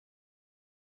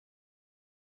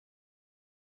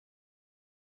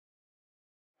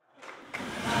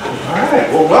Okay,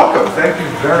 well, welcome. Thank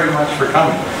you very much for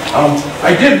coming.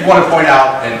 I did want to point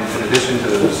out, and in addition to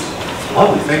those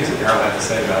lovely things that Daryl had to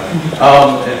say about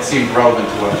it, it seemed relevant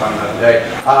to what I'm talking about today.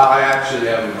 I actually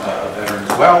am a veteran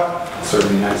as well. I served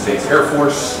in the United States Air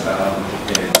Force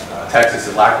in Texas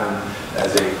at Lackland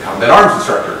as a combat arms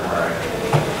instructor, where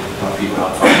I taught people how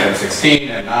to fire M16,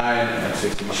 M9, and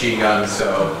M60 machine guns.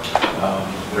 So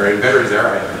there are any veterans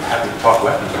there. I'm happy to talk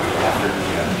weapons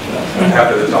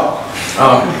after the talk.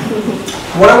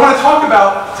 What I want to talk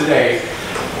about today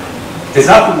is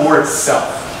not the war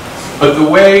itself, but the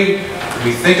way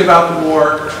we think about the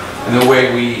war and the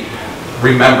way we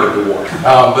remember the war.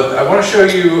 But I want to show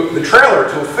you the trailer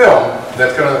to a film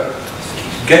that's going to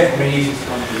get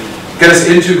us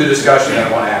into the discussion that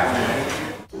I want to have.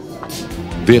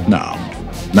 Vietnam,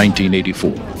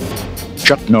 1984.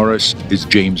 Chuck Norris is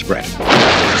James Braddock,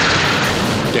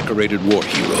 decorated war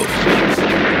hero,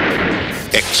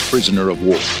 ex-prisoner of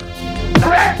war,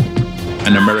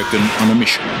 an American on a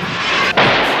mission.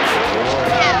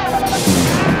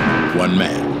 One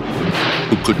man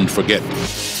who couldn't forget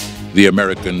the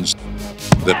Americans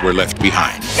that were left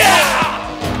behind.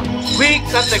 We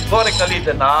categorically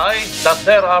deny that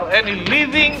there are any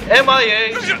living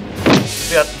MIAs in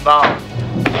Vietnam.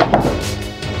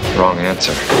 Wrong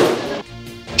answer.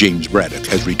 James Braddock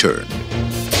has returned.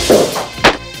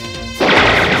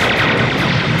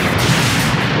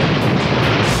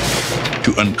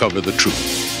 To uncover the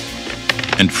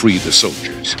truth and free the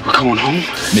soldiers. We're going home?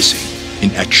 Missing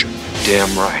in action.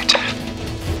 Damn right.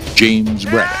 James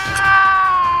Braddock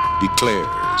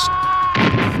declares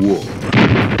war.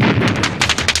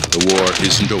 The war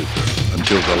isn't over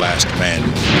until the last man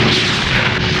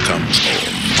comes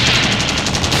home.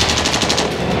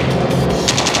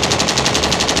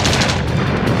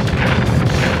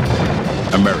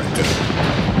 America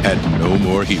had no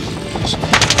more heroes.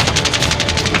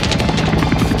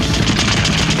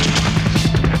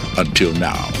 Until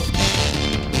now.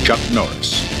 Chuck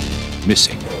Norris,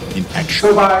 missing in action.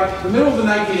 So by the middle of the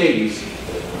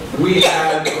 1980s, we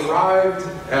had arrived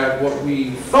at what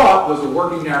we thought was a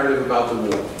working narrative about the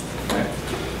war. Okay?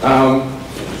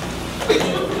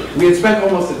 We had spent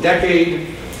almost a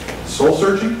decade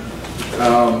soul-searching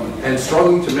and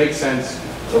struggling to make sense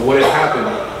of what had happened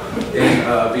in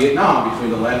Vietnam between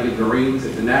the landing of Marines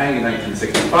at Da Nang in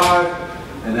 1965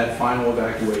 and that final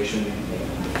evacuation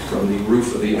from the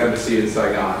roof of the embassy in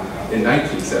Saigon in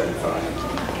 1975.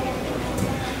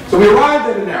 So we arrived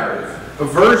at a narrative, a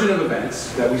version of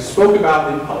events that we spoke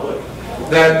about in public,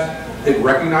 that it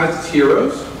recognized its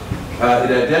heroes,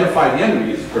 it identified the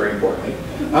enemies, very importantly,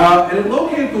 and it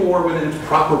located the war within its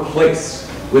proper place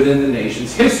within the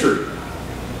nation's history.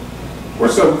 Or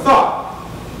so we thought.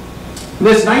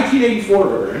 This 1984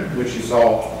 version, which you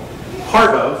saw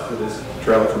part of for this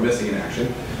trailer for Missing in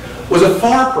Action, was a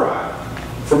far cry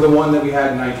from the one that we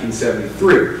had in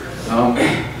 1973. I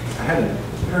had a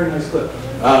very nice clip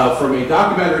from a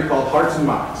documentary called Hearts and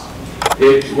Minds.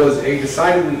 It was a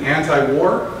decidedly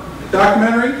anti-war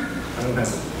documentary.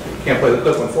 Can't play the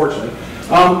clip, unfortunately.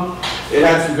 It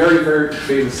had some very, very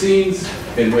famous scenes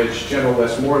in which General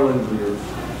Westmoreland, leader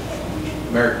of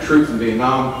American troops in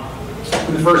Vietnam,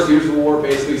 in the first years of the war,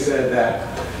 basically said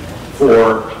that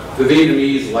for the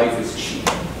Vietnamese, life is cheap,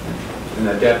 and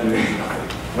that death means nothing.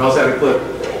 I also had a clip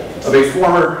of a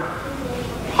former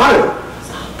pilot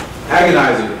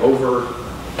agonizing over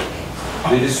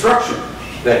the destruction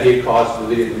that he had caused to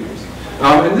the Vietnamese.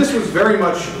 And this was very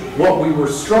much what we were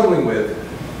struggling with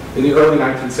in the early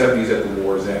 1970s at the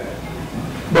war's end.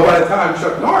 But by the time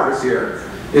Chuck Norris here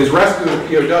is rescuing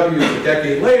POWs a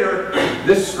decade later,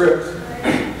 this script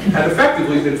had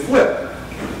effectively been flipped.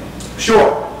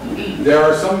 Sure, there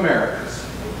are some Americans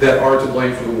that are to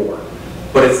blame for the war,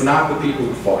 but it's not the people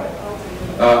who fought it.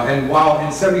 And while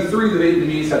in '73 the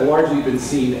Vietnamese had largely been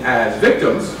seen as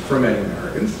victims for many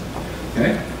Americans,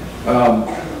 okay,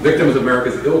 victims of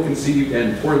America's ill-conceived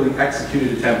and poorly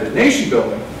executed attempt at nation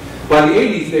building, by the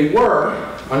 80s they were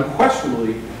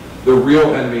unquestionably the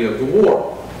real enemy of the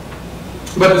war.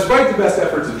 But despite the best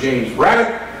efforts of James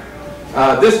Braddock,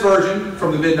 this version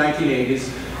from the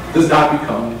mid-1980s does not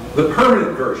become the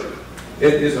permanent version.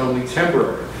 It is only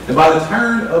temporary. And by the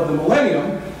turn of the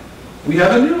millennium, we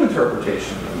have a new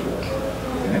interpretation of the war.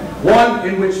 Okay? One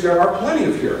in which there are plenty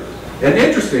of heroes. And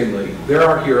interestingly, there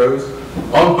are heroes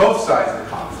on both sides of the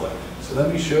conflict. So let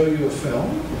me show you a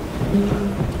film.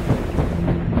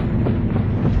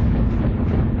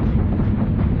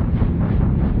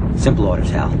 Simple orders,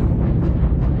 Hal.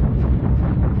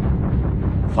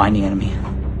 Find the enemy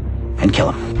and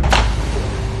kill him.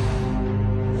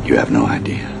 You have no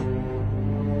idea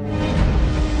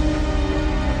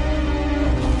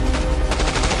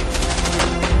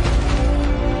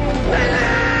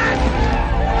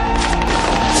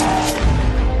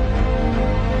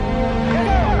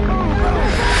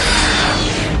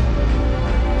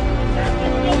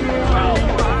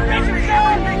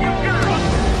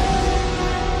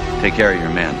care of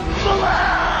your men.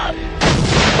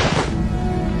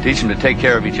 Teach them to take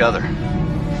care of each other.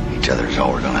 Each other is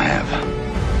all we're gonna have.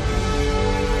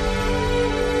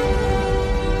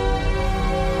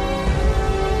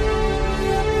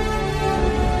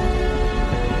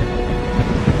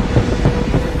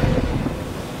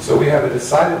 So we have a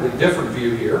decidedly different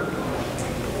view here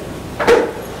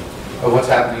of what's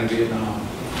happening in Vietnam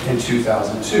in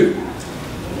 2002.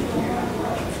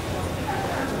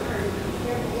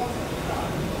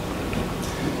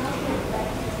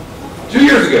 Two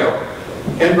years ago,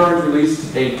 Ken Burns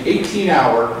released an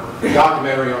 18-hour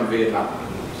documentary on Vietnam.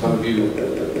 Some of you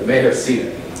may have seen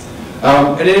it.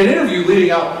 And in an interview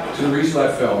leading up to the release of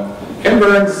that film, Ken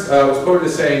Burns was quoted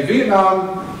as saying,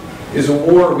 "Vietnam is a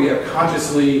war we have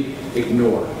consciously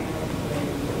ignored."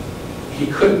 He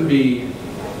couldn't be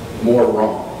more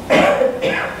wrong.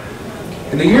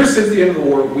 In the years since the end of the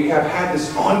war, we have had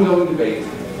this ongoing debate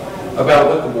about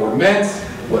what the war meant,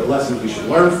 what lessons we should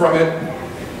learn from it,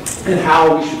 and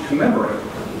how we should commemorate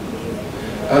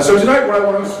it. So tonight what I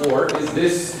want to explore is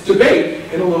this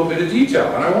debate in a little bit of detail.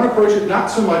 And I want to approach it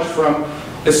not so much from a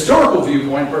historical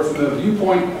viewpoint, but from the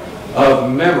viewpoint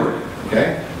of memory.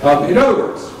 Okay? In other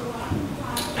words,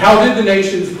 how did the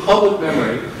nation's public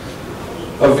memory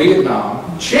of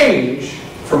Vietnam change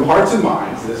from Hearts and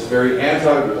Minds, this very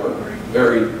anti-war,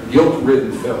 very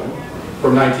guilt-ridden film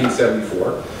from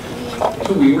 1974,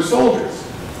 to We Were Soldiers,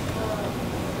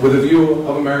 with a view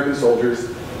of American soldiers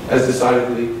as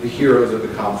decidedly the heroes of the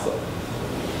conflict?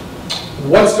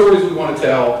 What stories we want to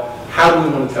tell, how do we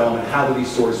want to tell them, and how do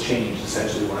these stories change,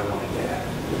 essentially what I want to get at.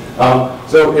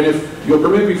 And if you'll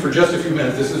permit me for just a few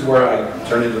minutes, this is where I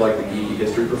turn into like the geeky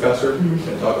history professor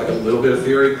and talk like a little bit of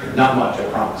theory. Not much, I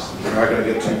promise. We're not going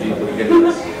to get too deeply into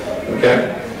this.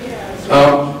 Okay?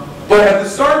 But at the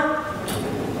start,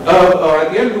 at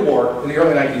the end of the war, in the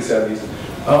early 1970s,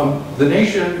 the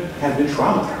nation had been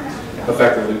traumatized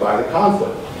effectively by the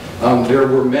conflict. There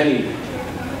were many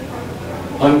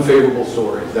unfavorable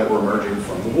stories that were emerging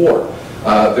from the war.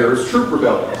 There was troop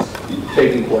rebellions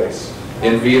taking place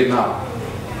in Vietnam.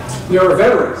 There are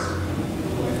veterans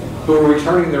who are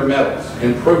returning their medals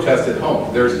in protest at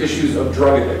home. There's issues of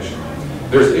drug addiction.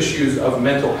 There's issues of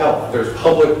mental health. There's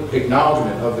public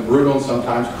acknowledgement of the brutal and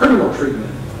sometimes criminal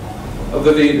treatment of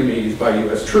the Vietnamese by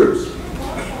U.S. troops.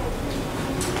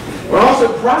 We're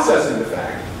also processing the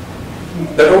fact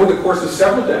that over the course of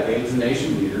several decades, the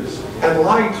nation leaders had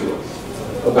lied to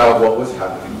us about what was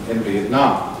happening in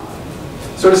Vietnam.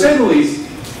 So to say the least,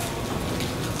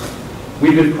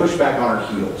 we've been pushed back on our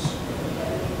heels.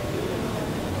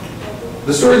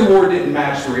 The story of the war didn't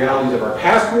match the realities of our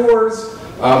past wars,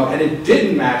 and it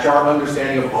didn't match our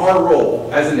understanding of our role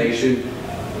as a nation,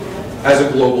 as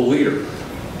a global leader.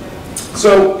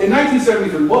 So in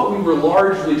 1973, what we were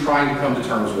largely trying to come to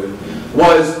terms with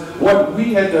was what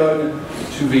we had done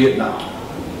to Vietnam.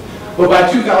 But by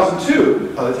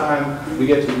 2002, by the time we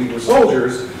get to We Were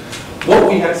Soldiers, what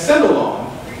we had settled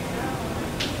on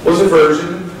was a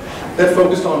version that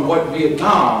focused on what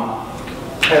Vietnam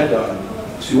had done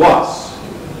to us.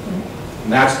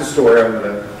 And that's the story I'm going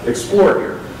to explore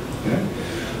here. Okay?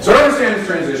 So to understand this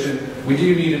transition, we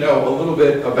do need to know a little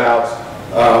bit about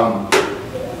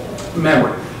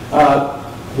memory.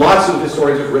 Lots of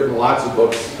historians have written lots of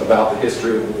books about the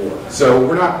history of the war, so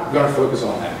we're not going to focus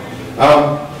on that.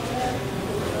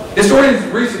 Historians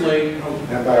recently,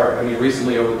 and by I mean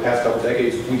recently over the past couple of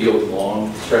decades, we deal with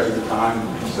long stretches of time,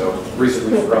 so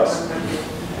recently for us,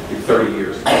 30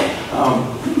 years,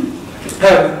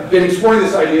 have been exploring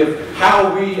this idea of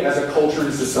how we as a culture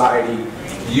and society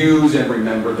use and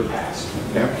remember the past.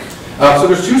 Okay? So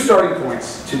there's two starting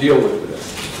points to deal with this.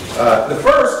 The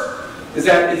first is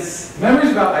that memory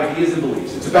is about ideas and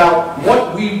beliefs. It's about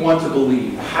what we want to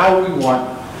believe, how we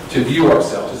want to view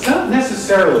ourselves. It's not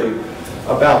necessarily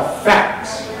about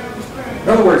facts. In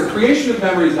other words, creation of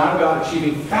memory is not about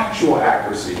achieving factual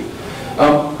accuracy,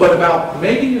 but about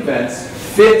making events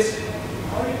fit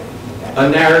a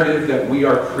narrative that we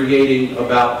are creating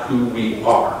about who we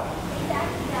are.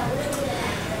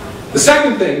 The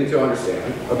second thing to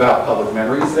understand about public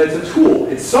memory is that it's a tool.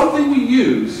 It's something we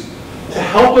use to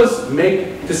help us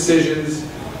make decisions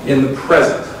in the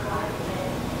present.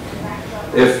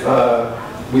 If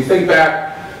we think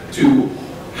back to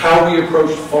how we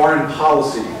approached foreign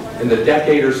policy in the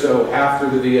decade or so after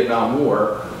the Vietnam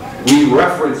War, we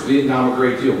reference Vietnam a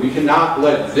great deal. We cannot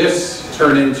let this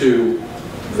turn into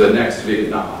the next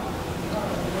Vietnam.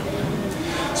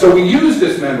 So we use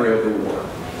this memory of the war,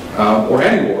 or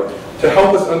any war, to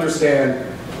help us understand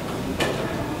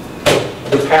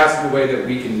the past in a way that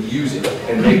we can use it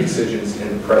and make decisions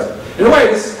in the present. In a way,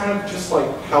 this is kind of just like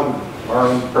how we our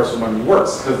own personal memory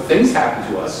works. Because things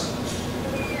happen to us.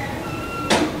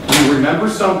 We remember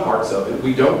some parts of it.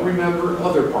 We don't remember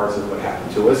other parts of what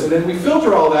happened to us. And then we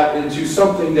filter all that into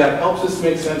something that helps us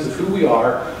make sense of who we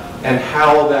are and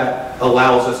how that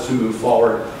allows us to move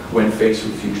forward when faced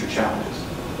with future challenges.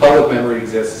 Public memory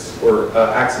exists or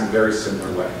acts in a very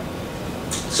similar way.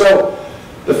 So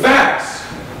the facts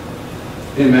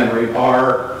in memory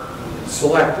are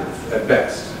selective at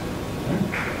best.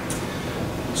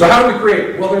 So how do we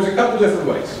create it? Well, there's a couple different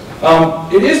ways.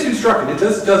 It is constructed. It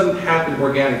just doesn't happen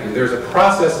organically. There's a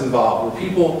process involved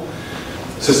where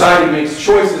society makes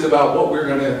choices about what we're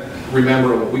going to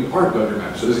remember and what we aren't going to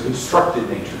remember. So there's a constructed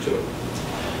nature to it.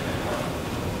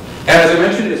 And as I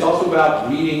mentioned, it's also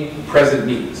about meeting present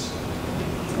needs.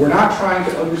 We're not trying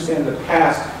to understand the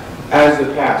past as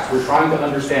the past. We're trying to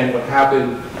understand what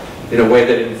happened in a way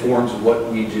that informs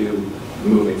what we do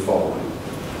moving forward.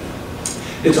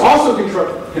 It's also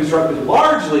constructed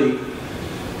largely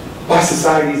by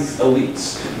society's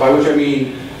elites, by which I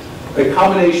mean a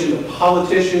combination of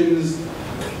politicians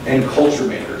and culture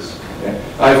makers. Okay?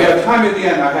 If you have time at the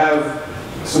end, I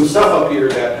have some stuff up here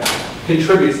that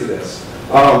contributes to this.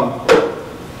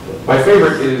 My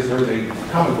favorite is there's a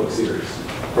comic book series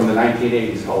from the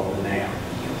 1980s called The Nam.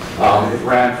 It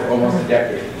ran for almost a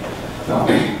decade.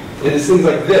 It is things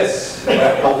like this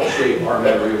that help shape our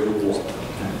memory of the war.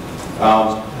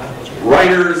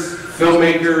 Writers,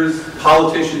 filmmakers,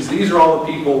 politicians, these are all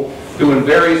the people who in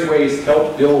various ways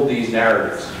help build these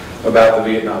narratives about the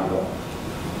Vietnam War.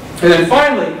 And then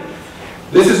finally,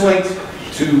 this is linked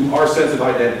to our sense of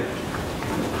identity.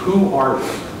 Who are we?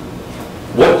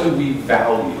 What do we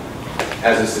value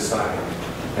as a society?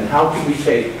 And how can we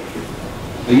take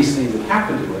these things that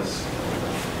happen to us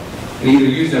and either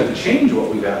use them to change what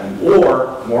we value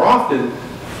or, more often,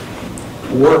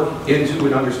 work into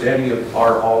an understanding of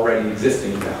our already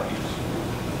existing values.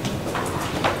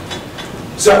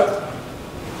 So,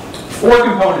 4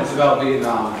 components about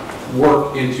Vietnam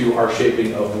work into our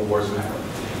shaping of the war's memory.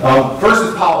 First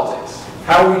is politics.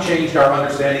 How we changed our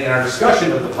understanding and our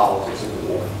discussion of the politics of the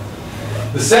war.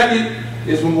 The second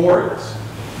is memorials.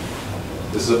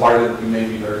 This is a part that you may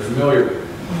be very familiar with.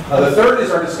 The third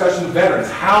is our discussion of veterans.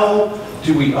 How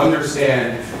do we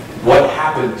understand what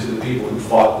happened to the people who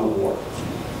fought the war?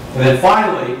 And then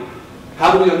finally,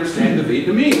 how do we understand the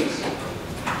Vietnamese?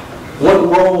 What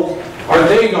role are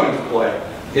they going to play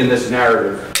in this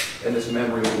narrative and this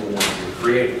memory of the war we're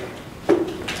creating?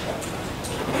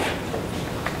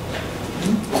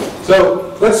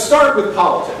 So let's start with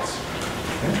politics.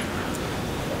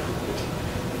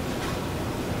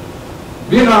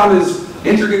 Vietnam is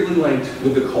intricately linked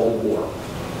with the Cold War.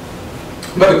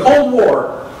 But the Cold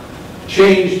War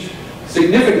changed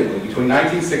significantly between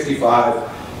 1965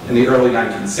 and the early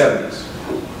 1970s.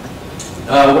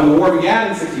 When the war began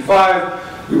in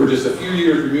 1965, we were just a few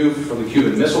years removed from the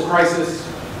Cuban Missile Crisis.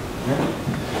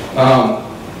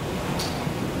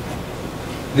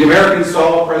 The Americans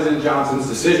saw President Johnson's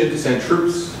decision to send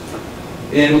troops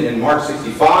in March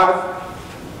 1965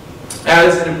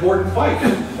 as an important fight,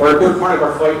 or an important part of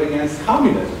our fight against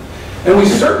communism. And we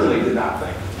certainly did not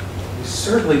think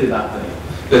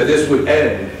that this would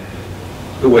end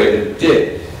the way that it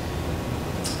did.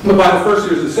 But by the first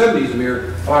years of the 70s, a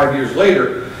mere 5 years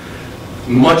later,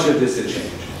 much of this had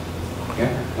changed. Okay?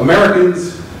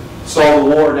 Americans saw the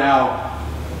war now,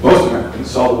 most Americans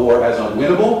saw the war as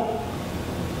unwinnable,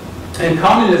 and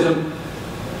communism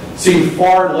seemed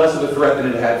far less of a threat than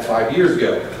it had 5 years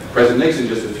ago. President Nixon,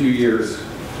 just a few years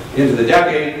into the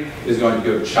decade, is going to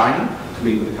go to China to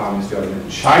meet with the communist government in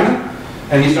China,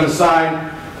 and he's going to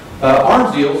sign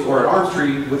arms deals or an arms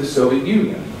treaty with the Soviet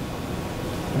Union.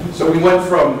 So we went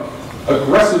from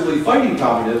aggressively fighting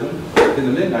communism in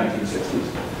the mid-1960s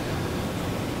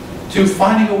to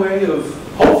finding a way of,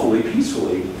 hopefully,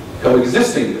 peacefully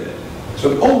coexisting with it. So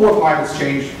the Cold War climate's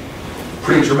changed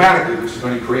pretty dramatically, which is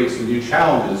going to create some new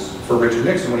challenges for Richard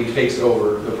Nixon when he takes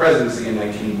over the presidency in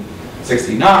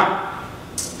 1969.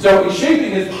 So in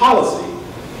shaping his policy,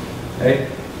 okay,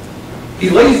 he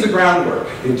lays the groundwork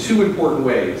in 2 important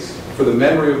ways for the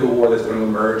memory of the war that's going to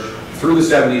emerge through the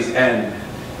 70s and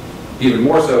even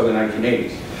more so in the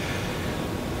 1980s.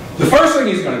 The first thing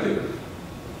he's going to do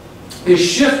is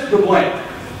shift the blame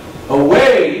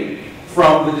away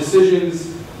from the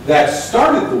decisions that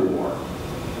started the war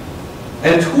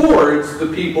and towards the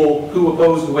people who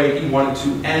opposed the way he wanted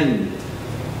to end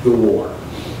the war.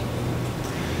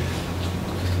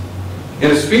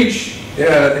 In a speech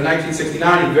in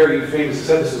 1969, he very famously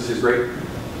said, this is his very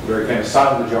famous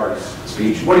silent majority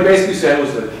speech. What he basically said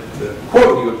was the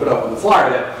quote he would put up on the flyer,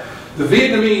 that the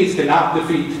Vietnamese cannot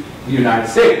defeat the United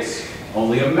States.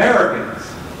 only Americans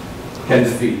can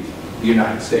defeat the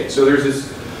United States. So there's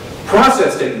this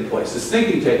process taking place, this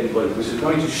thinking taking place, which is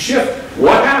going to shift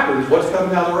what happens, what's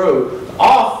coming down the road,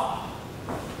 off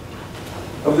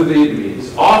of the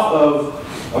Vietnamese, off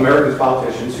of American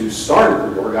politicians who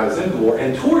started the war, got us into the war,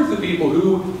 and towards the people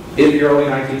who, in the early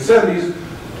 1970s,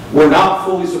 were not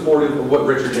fully supportive of what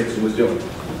Richard Nixon was doing.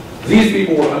 These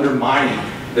people were undermining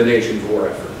the nation's war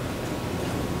effort.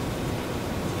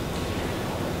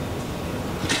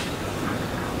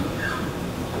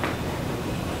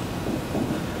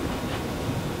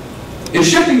 In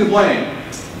shifting the blame,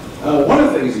 one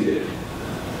of the things he did,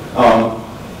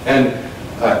 and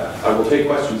I will take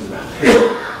questions about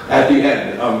it at the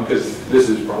end, because this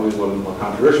is probably one of the more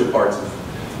controversial parts of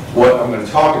what I'm going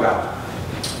to talk about,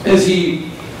 is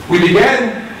we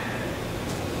began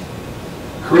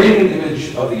creating an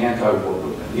image of the anti-war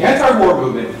movement. The anti-war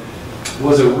movement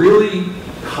was a really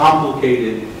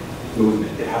complicated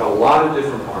movement. It had a lot of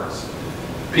different parts.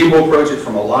 People approach it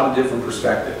from a lot of different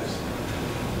perspectives.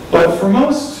 But for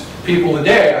most people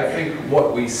today, I think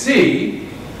what we see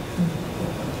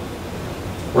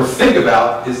or think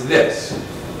about is this.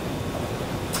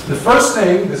 The first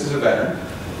thing, this is a veteran,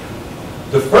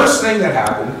 the first thing that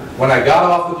happened when I got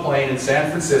off the plane in San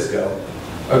Francisco,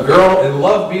 a girl in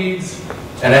love beads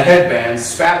and a headband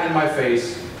spat in my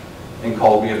face and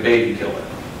called me a baby killer.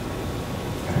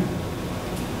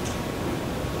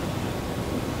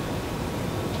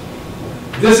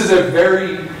 This is a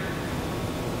very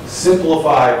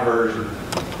simplified version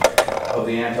of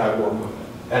the anti-war movement.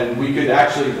 And we could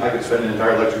actually, I could spend an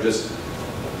entire lecture just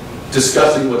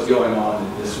discussing what's going on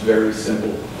in this very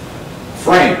simple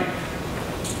frame.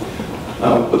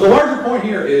 But the larger point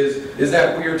here is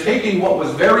that we are taking what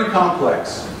was very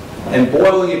complex and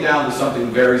boiling it down to something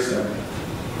very simple.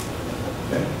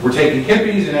 Okay? We're taking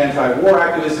hippies and anti-war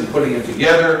activists and putting them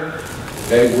together.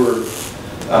 Okay? We're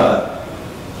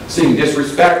seeing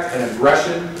disrespect and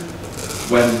aggression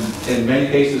when in many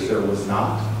cases there was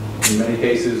not. In many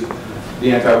cases,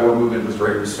 the anti-war movement was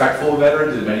very respectful of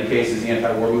veterans. In many cases, the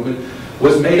anti-war movement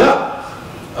was made up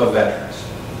of veterans.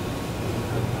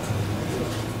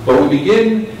 But we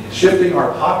begin shifting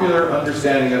our popular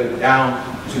understanding of it down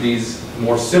to these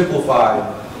more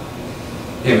simplified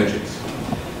images.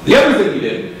 The other thing he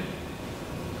did,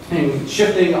 in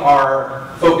shifting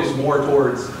our focus more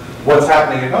towards what's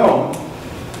happening at home,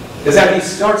 is that he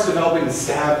starts developing the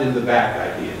stabbed in the back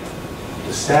idea.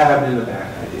 The stabbed in the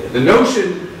back idea. The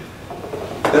notion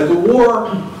that the war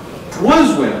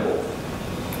was winnable,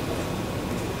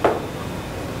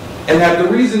 and that the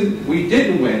reason we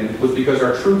didn't win was because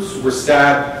our troops were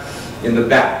stabbed in the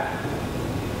back.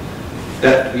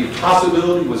 That the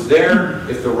possibility was there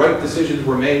if the right decisions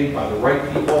were made by the right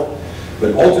people,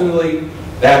 but ultimately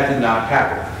that did not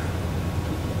happen.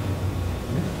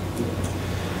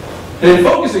 And in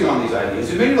focusing on these ideas,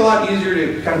 it made it a lot easier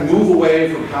to kind of move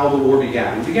away from how the war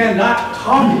began. We began not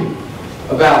talking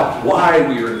about why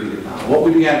we were in Vietnam. What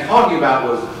we began talking about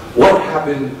was what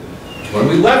happened when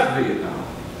we left Vietnam.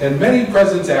 And many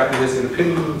presidents after this, and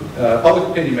public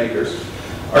opinion makers,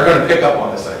 are going to pick up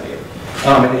on this idea.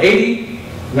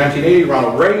 In 1980,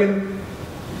 Ronald Reagan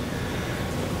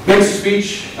makes a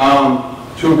speech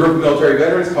to a group of military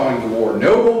veterans calling the war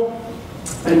noble,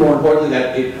 and more importantly,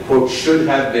 that it, quote, should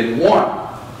have been won.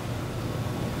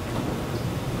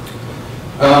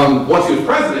 Once he was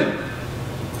president,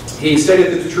 he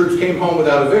stated that the troops came home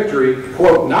without a victory,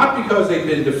 quote, not because they'd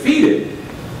been defeated,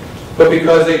 but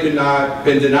because they'd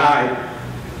been denied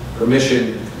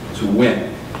permission to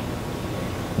win.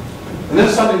 And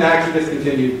this is something that actually gets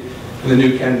continued in the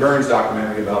new Ken Burns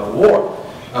documentary about the war.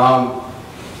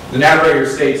 The narrator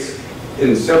states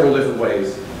in several different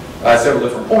ways, several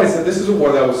different points, that this is a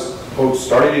war that was, quote,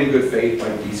 started in good faith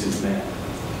by decent men.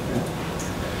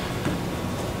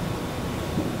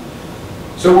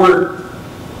 So we're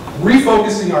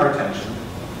refocusing our attention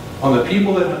on the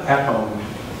people at home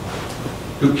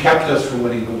who kept us from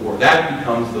winning the war. That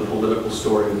becomes the political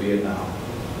story of Vietnam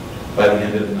by the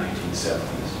end of the 1970s.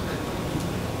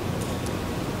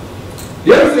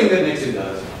 The other thing that Nixon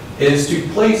does is to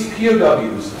place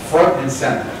POWs front and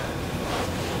center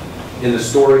in the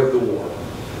story of the war.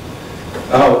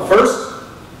 First,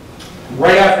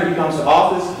 right after he comes to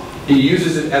office, he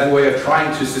uses it as a way of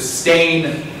trying to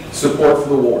sustain support for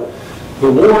the war.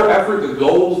 The war effort, the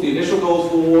goals, the initial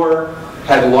goals of the war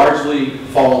had largely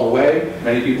fallen away.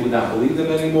 Many people did not believe them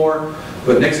anymore.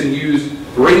 But Nixon used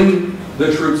bringing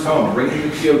the troops home, bringing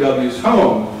the POWs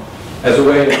home as a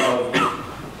way of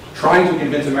trying to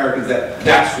convince Americans that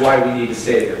that's why we need to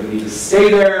stay there. We need to stay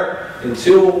there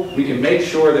until we can make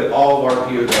sure that all of our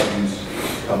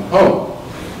POWs come home.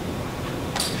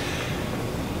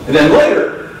 And then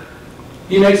later,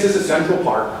 he makes this a central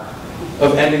part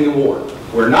of ending the war.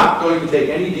 We're not going to take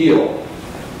any deal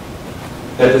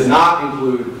that does not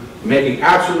include making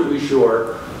absolutely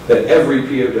sure that every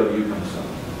POW comes home.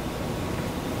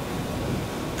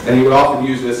 And he would often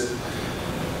use this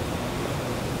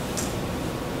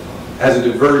as a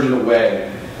diversion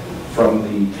away from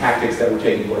the tactics that were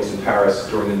taking place in Paris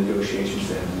during the negotiations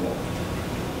to end the war.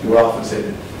 He would often say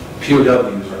that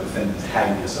POWs are the thing that's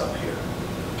hanging us up here.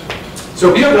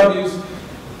 So POWs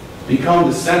become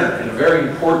the center in a very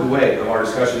important way of our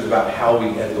discussions about how we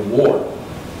end the war.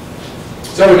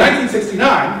 So in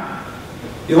 1969,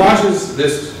 he launches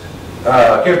this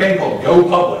campaign called Go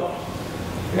Public.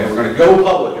 And we're going to go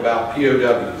public about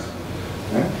POWs.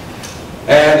 Okay?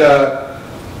 And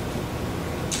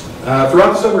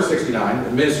throughout the summer of '69,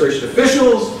 administration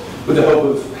officials, with the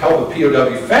help of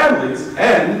POW families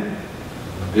and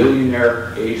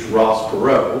billionaire H. Ross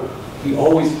Perot, he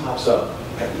always pops up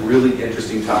at really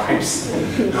interesting times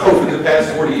over the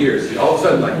past 40 years. All of a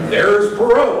sudden, like, there's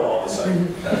Perot all of a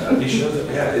sudden. He shows up,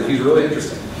 yeah, he's really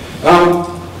interesting.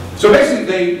 So basically,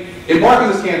 they embark on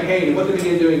this campaign, and what they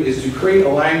begin doing is to create a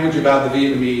language about the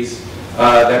Vietnamese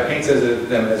that paints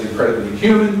them as incredibly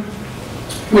human,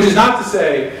 which is not to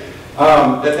say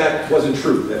that wasn't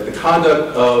true, that the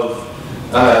conduct of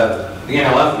the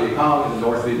NLF, the Viet Cong, and the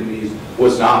North Vietnamese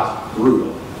was not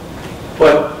brutal.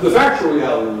 But the factual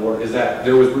reality of the war is that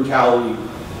there was brutality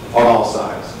on all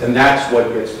sides, and that's what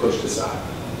gets pushed aside.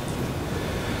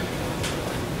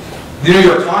 The New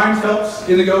York Times helps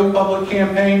in the Go Public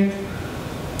campaign,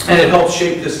 and it helps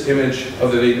shape this image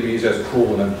of the Vietnamese as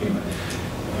cruel and unhuman.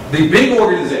 The big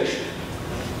organization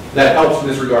that helps in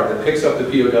this regard, that picks up the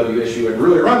POW issue and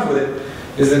really runs with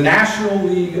it, is the National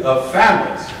League of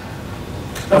Families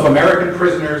of American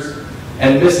Prisoners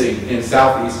and Missing in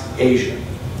Southeast Asia.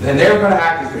 And they're going to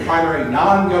act as the primary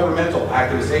non-governmental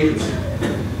activist agency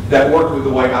that worked with the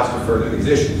White House to further these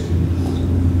issues.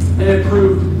 And it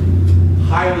proved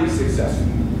highly successful.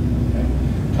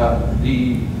 Okay?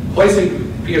 The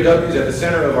placing POWs at the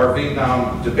center of our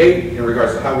Vietnam debate in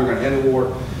regards to how we're going to end the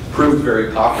war proved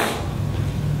very popular.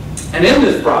 And in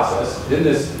this process, in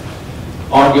this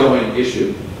ongoing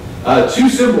issue, two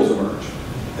symbols emerge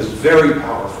as very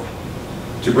powerful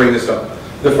to bring this up.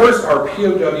 The first are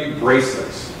POW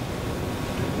bracelets.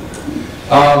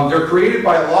 They're created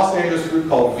by a Los Angeles group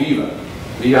called VIVA,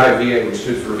 V-I-V-A, which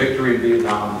stood for Victory in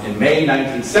Vietnam, in May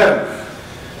 1970.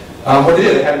 What they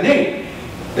did, they had a name.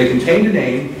 They contained a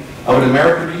name of an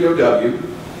American POW,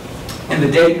 and the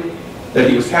date that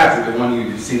he was captured, the one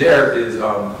you see there, is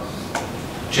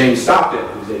James Stockton,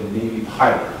 who's a Navy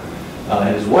pilot.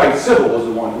 And his wife, Sybil, was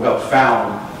the one who helped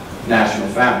found National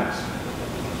Families.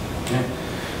 Okay.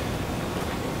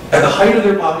 At the height of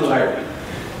their popularity,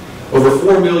 over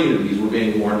 4 million of these were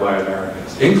being worn by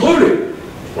Americans, including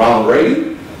Ronald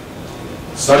Reagan,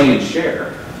 Sonny and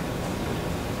Cher.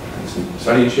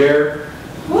 Sonny and Cher,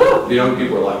 the young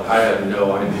people were like, I had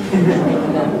no idea.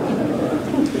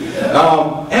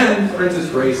 And Princess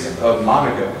Grace of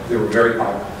Monaco. They were very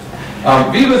popular.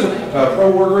 Viva's a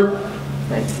pro-war group,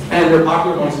 and they're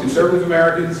popular amongst conservative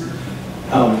Americans.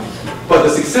 But the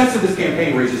success of this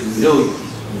campaign raises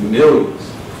millions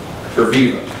for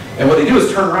Viva. And what they do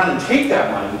is turn around and take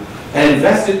that money and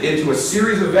invest it into a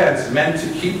series of events meant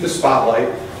to keep the spotlight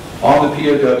on the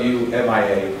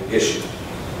POW-MIA issue.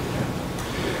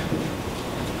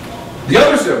 The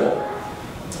other symbol,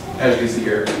 as you can see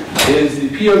here, is the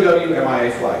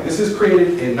POW-MIA flag. This is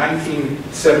created in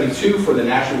 1972 for the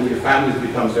National League of Families. It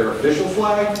becomes their official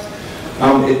flag.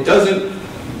 It doesn't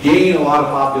gain a lot of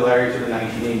popularity to the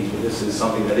 1980s, but this is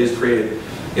something that is created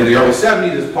in the early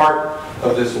 70s as part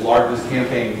of this largest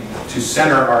campaign to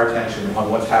center our attention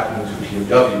on what's happening to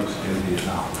POWs in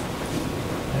Vietnam.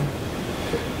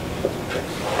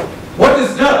 What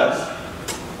this does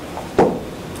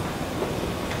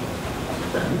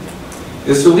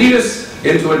is to lead us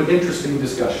into an interesting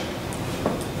discussion.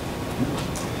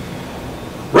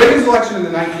 Reagan's election in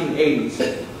the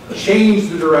 1980s changed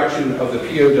the direction of the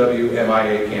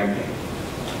POW-MIA campaign.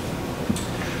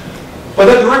 But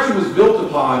that direction was built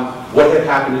upon what had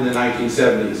happened in the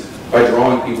 1970s by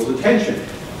drawing people's attention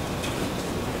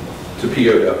to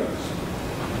POWs.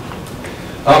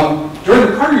 During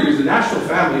the Carter years, the National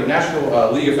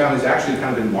League of Families actually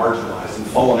kind of been marginalized and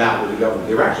fallen out with the government.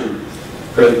 They were actually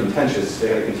fairly contentious. They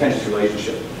had a contentious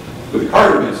relationship with the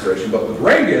Carter administration, but with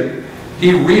Reagan,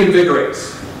 he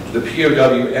reinvigorates the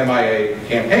POW-MIA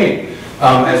campaign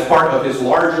as part of his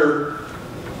larger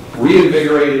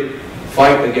reinvigorated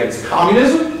fight against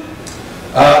communism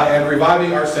and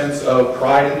reviving our sense of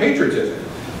pride and patriotism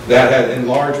that had in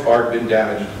large part been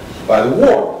damaged by the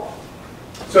war.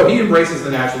 So he embraces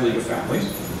the National League of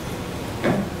Families,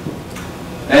 okay?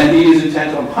 And he is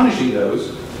intent on punishing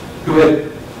those who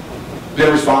had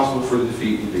been responsible for the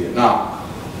defeat in Vietnam.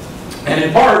 And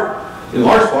in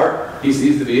large part, he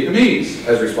sees the Vietnamese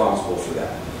as responsible for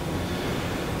that.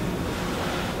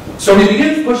 So he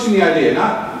begins pushing the idea,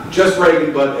 not just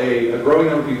Reagan, but a growing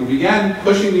number of people began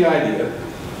pushing the idea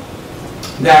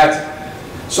that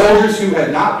soldiers who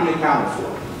had not been accounted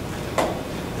for,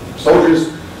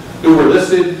 soldiers who were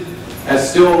listed as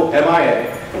still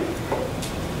MIA,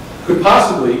 could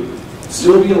possibly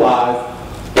still be alive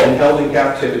and held in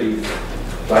captivity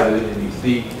by the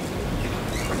Vietnamese.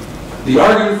 The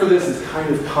argument for this is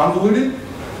kind of convoluted,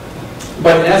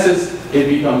 but in essence, it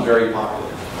becomes very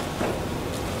popular.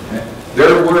 Okay?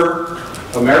 There were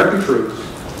American troops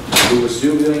who were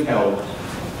still being held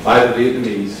by the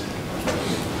Vietnamese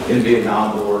in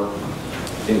Vietnam or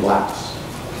in Laos.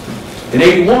 In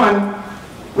 '81,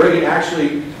 Reagan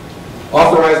actually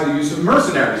authorized the use of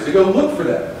mercenaries to go look for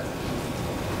them.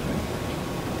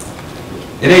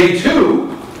 In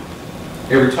 '82,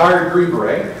 a retired Green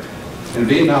Beret and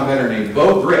Vietnam veteran named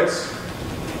Bo Gritz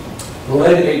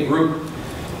led a group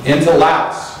into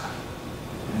Laos.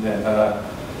 And then,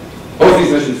 both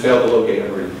these missions failed to locate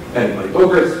anybody. Bo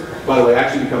Gritz, by the way,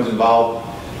 actually becomes involved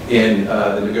in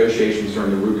the negotiations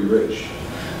during the Ruby Ridge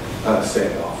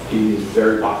standoff. He is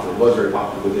very popular, was very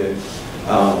popular within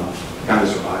kind of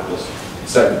survivalist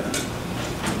segment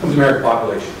of the American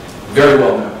population. Very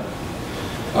well known.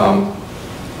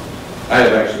 I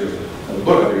have actually a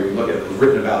book up here you can look at it. It was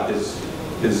written about his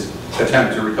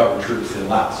attempt to recover troops in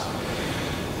Laos.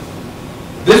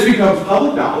 This becomes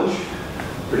public knowledge,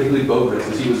 particularly Bo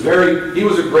Gritz. He was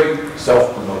a great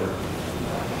self-promoter.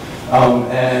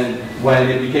 And when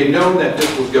it became known that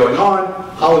this was going on,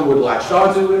 Hollywood latched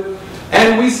onto it,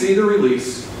 and we see the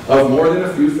release of more than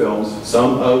a few films,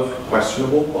 some of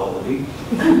questionable quality,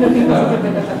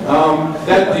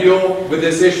 that deal with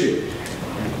this issue.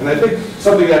 And I think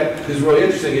something that is really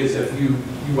interesting is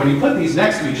when you put these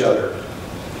next to each other,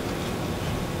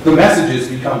 the messages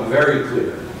become very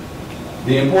clear.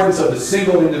 The importance of the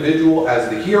single individual as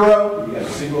the hero. You have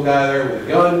a single guy there with a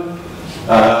gun,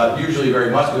 usually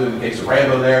very muscular in the case of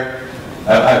Rambo there.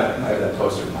 I have that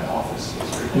poster in my office.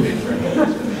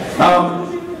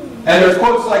 And there's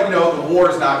quotes like, the war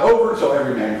is not over, so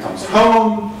every man comes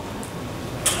home.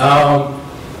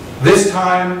 This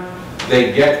time,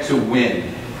 they get to win.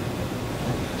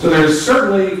 So there's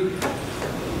certainly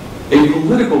a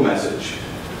political message.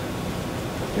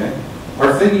 Okay?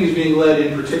 Our thinking is being led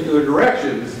in particular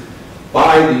directions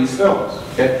by these films.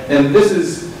 Okay? And this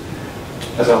is,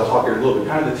 as I'll talk here in a little bit,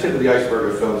 kind of the tip of the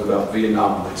iceberg of films about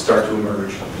Vietnam that start to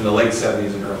emerge in the late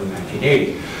 70s and early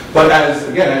 1980s. But as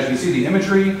you can see, the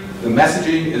imagery, the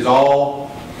messaging is all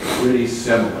pretty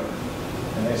similar.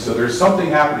 Okay? So there's something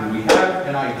happening. We have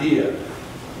an idea,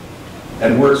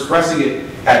 and we're expressing it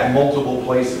at multiple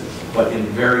places, but in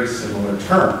very similar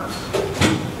terms.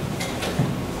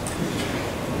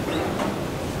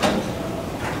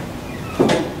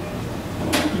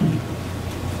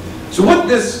 So what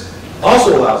this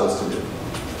also allows us to do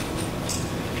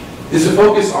is to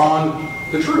focus on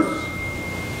the troops,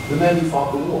 the men who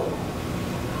fought the war.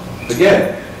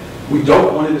 Again, we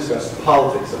don't want to discuss the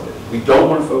politics of it. We don't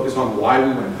want to focus on why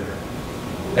we went there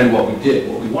and what we did.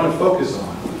 What we want to focus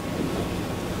on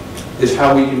is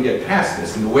how we can get past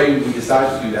this. And the way we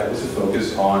decided to do that was to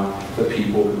focus on the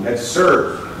people who had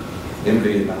served in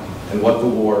Vietnam and what the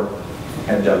war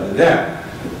had done to them.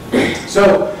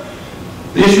 So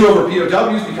the issue over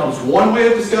POWs becomes one way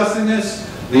of discussing this.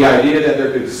 The idea that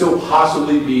there could still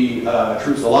possibly be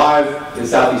troops alive in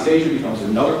Southeast Asia becomes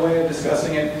another way of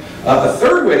discussing it. A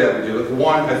third way that we do it, the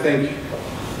one I think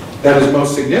that is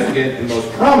most significant and most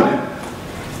prominent,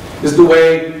 is the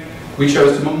way we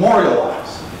chose to memorialize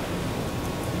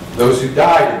those who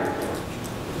died in the war.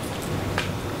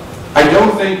 I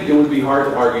don't think it would be hard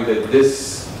to argue that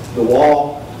the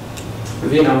wall, the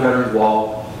Vietnam Veterans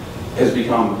Wall, has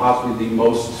become possibly the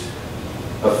most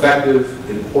effective,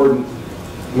 important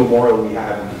memorial we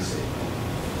have in D.C.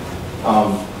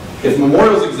 If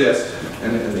memorials exist,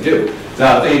 and they do,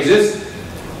 they exist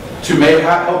to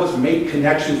help us make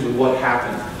connections with what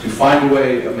happened, to find a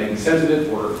way of making sense of it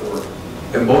or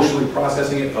emotionally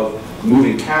processing it, of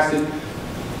moving past it,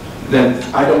 then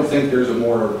I don't think there's a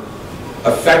more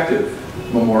effective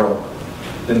memorial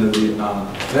than the Vietnam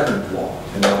Veterans Wall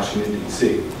in Washington,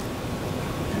 D.C.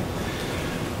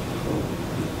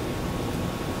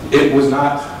 It was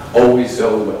not always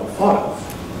so well thought of,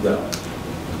 though.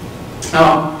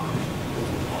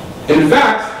 In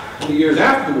fact, in the years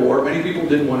after the war, many people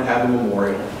didn't want to have a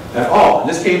memorial at all. And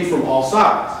this came from all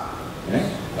sides. Okay?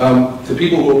 The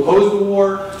people who opposed the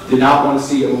war did not want to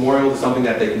see a memorial to something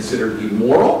that they considered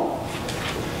immoral.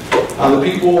 The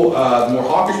people, more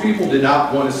hawkish people, did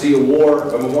not want to see a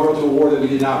memorial to a war that we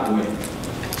did not win.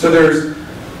 So there's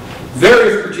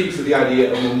various critiques of the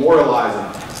idea of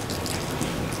memorializing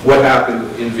what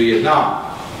happened in Vietnam.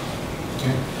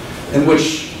 And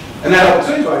that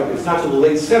opportunity, it's not until the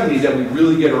late 70s that we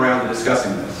really get around to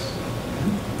discussing this.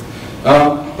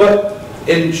 But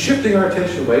in shifting our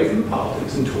attention away from the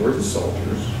politics and towards the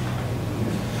soldiers,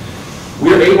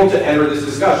 we are able to enter this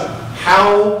discussion.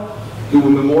 How do we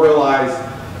memorialize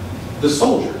the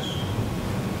soldiers?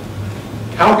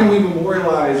 How can we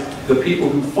memorialize the people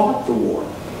who fought the war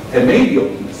and made the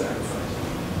ultimate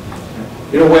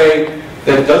sacrifice in a way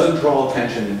that doesn't draw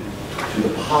attention to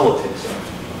the politics of it?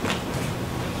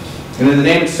 And in the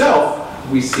name itself,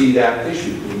 we see that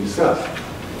issue being discussed.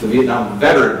 The Vietnam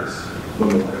Veterans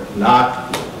Memorial,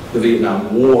 not the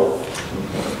Vietnam War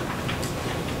Memorial.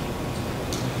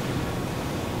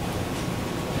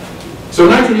 So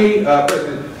in 1980,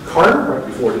 President Carter, right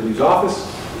before he leaves office,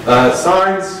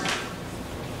 signs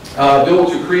a bill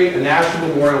to create a national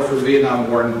memorial for the Vietnam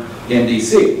War in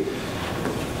D.C.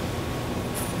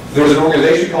 There was an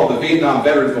organization called the Vietnam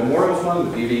Veterans Memorial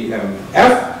Fund, the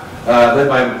VVMF, led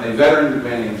by a veteran, a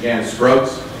man named Jan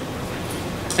Scruggs.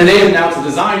 And they announced a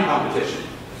design competition.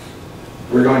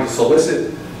 We're going to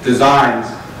solicit designs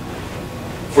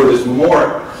for this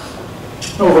memorial.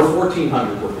 Over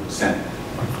 1,400 were sent.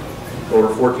 Over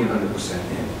 1,400 were sent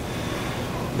in.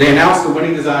 They announced the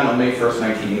winning design on May 1st,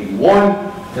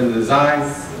 1981, and the design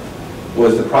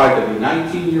was the product of a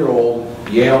 19-year-old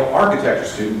Yale architecture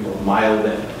student called Maya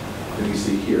Lin, that you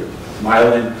see here. Maya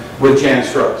Lin with Jan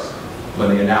Scruggs when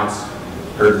they announced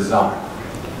her design.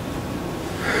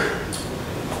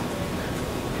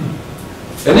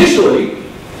 Initially,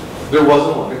 there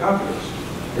wasn't a lot of controversy.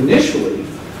 Initially,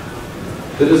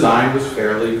 the design was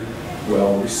fairly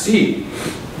well received.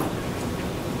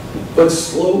 But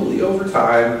slowly over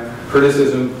time,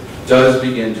 criticism does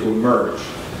begin to emerge.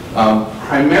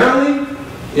 Primarily,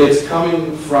 it's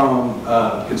coming from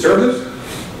conservatives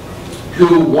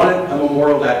who wanted a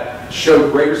memorial that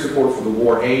showed greater support for the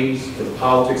war aims, for the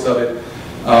politics of it,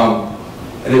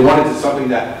 and they wanted something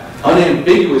that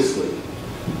unambiguously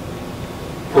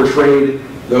portrayed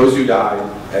those who died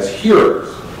as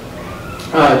heroes.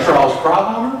 Charles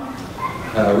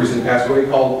Krauthammer, recently passed away,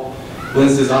 called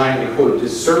Lynn's design a, quote,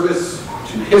 disservice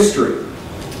to history.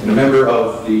 And a member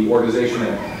of the organization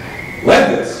that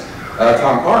led this,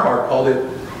 Tom Carhart, called it,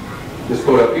 this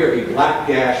quote up here, a black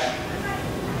gash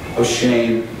of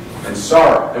shame and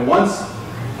sorrow. And once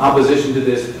opposition to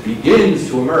this begins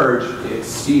to emerge, it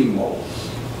steamrolls.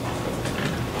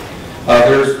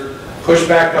 There's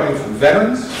pushback coming from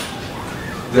veterans.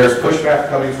 There's pushback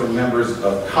coming from members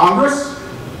of Congress.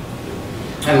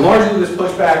 And largely this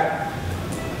pushback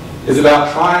is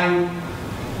about trying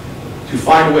to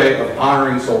find a way of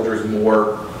honoring soldiers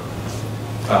more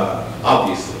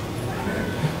obviously,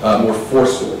 more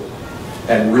forcefully,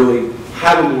 and really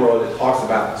have a world that talks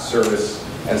about service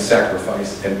and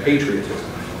sacrifice and patriotism.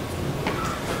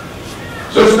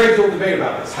 So there's a great deal of debate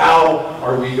about this. How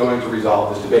are we going to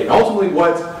resolve this debate? And ultimately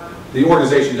what the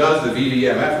organization does, the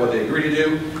VVMF, what they agree to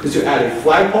do, is to add a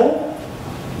flagpole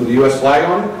with the U.S. flag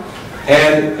on it,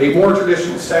 and a more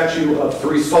traditional statue of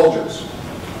 3 soldiers.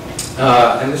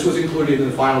 And this was included in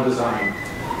the final design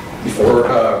before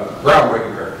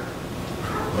groundbreaking occurred.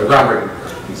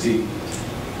 You can see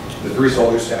the 3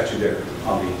 soldier statue there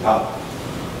on the top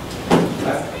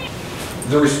left.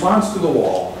 The response to the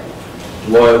wall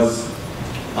was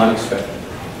unexpected.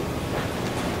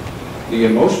 The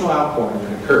emotional outpouring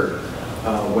that occurred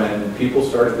when people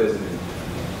started visiting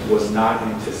was not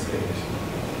anticipated.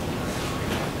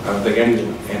 I don't think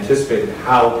anyone anticipated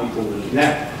how people would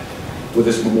connect with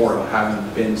this memorial,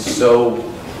 having been so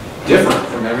different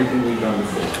from everything we've done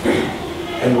before.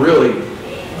 And really,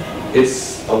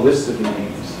 it's a list of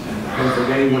names. And I don't think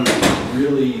anyone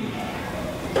really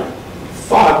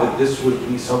thought that this would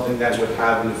be something that would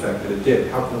have an effect that it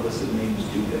did. How can a list of names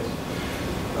do this?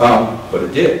 But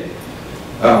it did.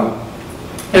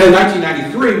 And in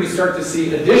 1993, we start to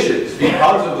see additions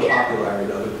because of the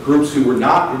popularity of it. Groups who were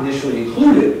not initially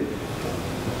included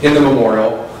in the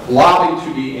memorial lobby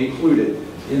to be included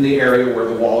in the area where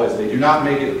the wall is. They do not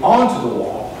make it onto the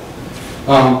wall.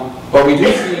 But we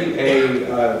do see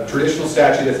a traditional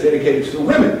statue that's dedicated to the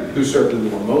women who served in the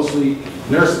war, mostly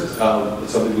nurses.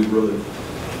 It's something we've really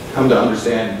come to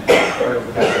understand over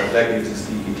the past several decades, is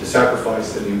the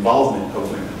sacrifice and the involvement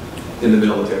of women in the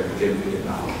military in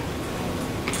Vietnam.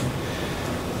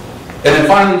 And then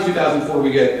finally, in 2004,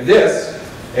 we get this,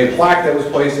 a plaque that was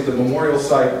placed at the memorial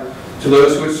site to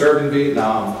those who had served in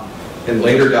Vietnam and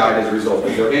later died as a result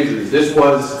of their injuries. This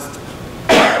was,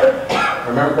 if I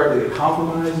remember correctly, a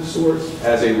compromise of sorts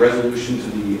as a resolution to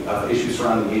the issues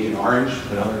surrounding Agent Orange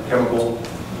and other chemical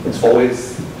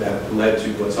exfoliants that led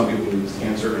to what some people believe is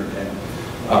cancer and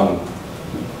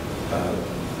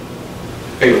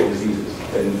fatal diseases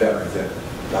in veterans that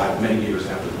died many years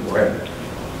after the war ended.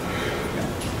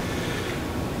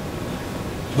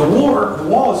 The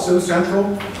wall is so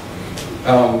central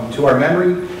to our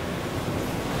memory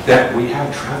that we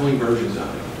have traveling versions of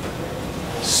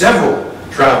it. Several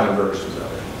traveling versions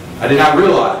of it. I did not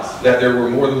realize that there were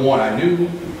more than one. I knew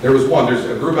there was one. There's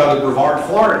a group out of Brevard,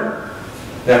 Florida,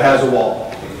 that has a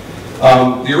wall.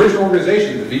 The original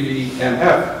organization, the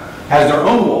VVMF, has their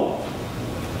own wall.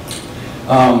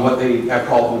 What they have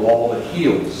called the wall that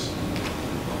heals.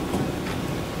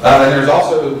 And there's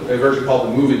also a version called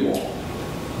the moving wall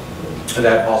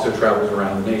that also travels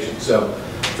around the nation. So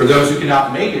for those who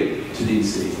cannot make it to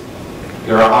DC,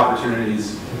 there are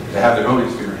opportunities to have their own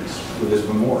experience with this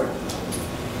memorial.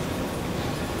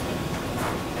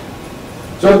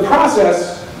 So the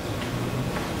process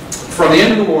from the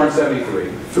end of the war in '73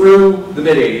 through the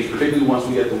mid-'80s, particularly once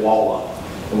we get the wall up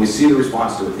and we see the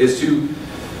response to it, is to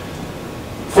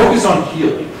focus on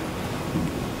healing.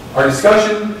 Our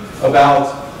discussion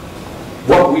about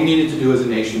what we needed to do as a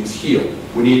nation was heal.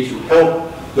 We needed to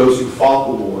help those who fought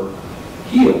the war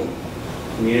heal.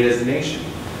 We needed as a nation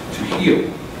to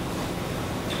heal.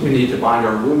 We needed to bind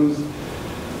our wounds.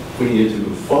 We needed to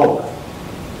move forward.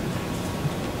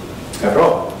 After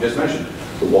all, I just mentioned,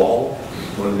 the wall,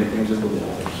 one of the nicknames is the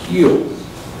wall, heals.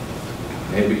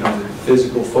 And it becomes a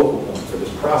physical focal point for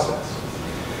this process.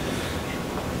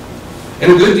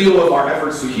 And a good deal of our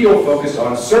efforts to heal focused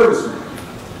on servicemen.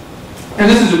 And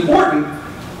this is important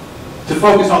to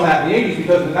focus on that in the 80s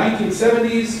because in the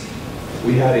 1970s,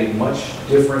 we had a much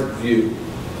different view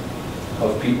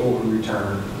of people who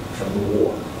returned from the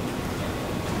war.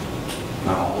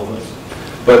 Not all of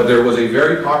us. But there was a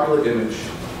very popular image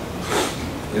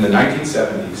in the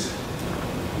 1970s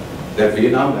that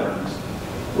Vietnam veterans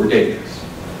were dangerous.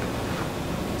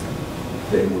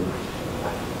 They were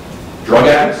drug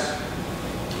addicts.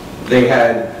 They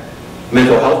had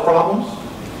mental health problems.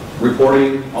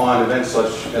 Reporting on events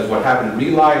such as what happened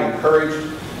in My Lai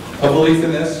encouraged a belief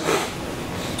in this.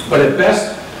 But at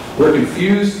best, we're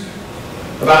confused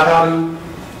about how to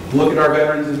look at our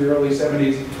veterans in the early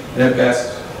 70s, and at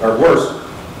best, or worse,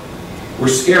 we're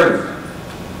scared of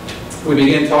them. We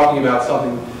begin talking about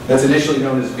something that's initially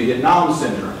known as Vietnam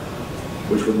Syndrome,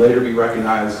 which would later be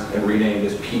recognized and renamed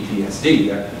as PTSD.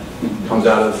 That comes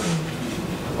out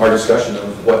of our discussion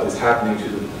of what is happening to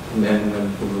the men and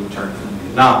women who return from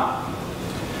Vietnam.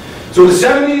 So in the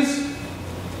 70s,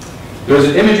 there's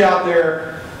an image out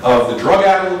there of the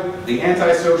drug-addled, the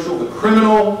antisocial, the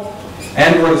criminal,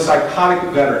 and/or the psychotic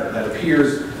veteran that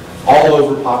appears all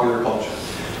over popular culture.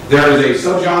 There is a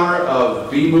subgenre of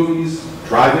B-movies,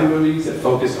 drive-in movies that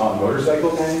focus on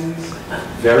motorcycle gangs,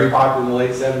 very popular in the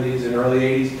late 70s and early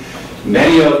 80s.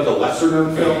 Many of the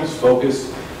lesser-known films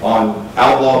focused on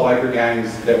outlaw biker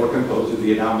gangs that were composed of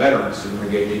Vietnam veterans who were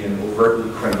engaging in overtly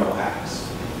criminal acts.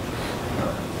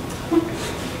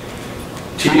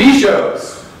 TV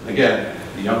shows, again,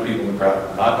 the young people in the crowd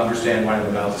will not understand what I'm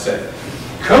about to say.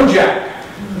 Kojak,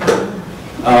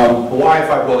 Hawaii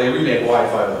Five, well, they remade Hawaii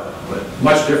Five-0, but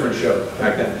much different show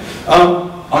back then.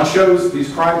 On shows,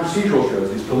 these crime procedural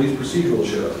shows, these police procedural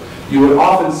shows, you would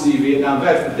often see Vietnam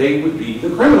vets, but they would be the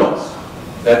criminals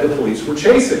that the police were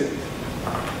chasing.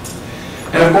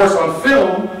 And of course, on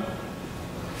film,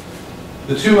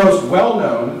 the two most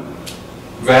well-known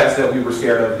vets that we were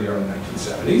scared of in the early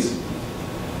 1970s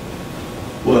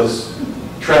was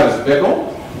Travis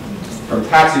Bickle from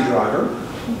Taxi Driver,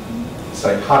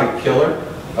 psychotic killer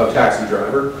of Taxi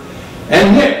Driver,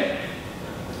 and Nick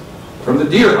from The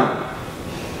Deer Hunter,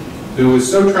 who was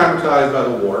so traumatized by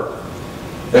the war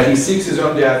that he seeks his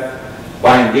own death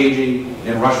by engaging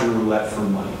in Russian roulette for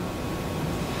money.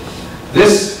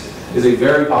 This is a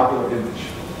very popular image,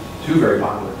 two very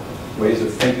popular ways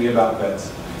of thinking about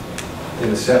vets in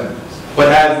the 70s. But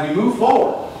as we move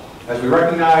forward, as we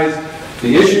recognize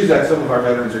the issues that some of our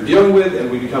veterans are dealing with, and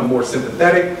we become more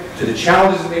sympathetic to the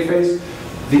challenges that they face,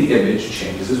 the image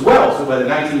changes as well. So by the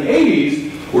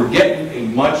 1980s, we're getting a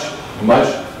much, much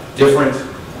different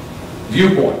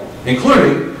viewpoint,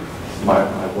 including my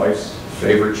wife's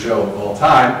favorite show of all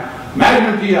time,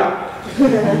 Magnum P.I.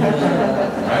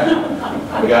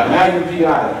 Right? We got Magnum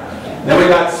P.I. Then we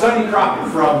got Sonny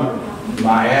Crockett from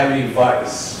Miami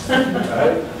Vice.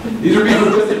 Right? These are people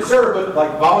who just didn't serve, but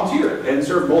like volunteered and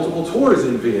served multiple tours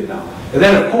in Vietnam. And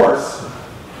then, of course,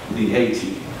 the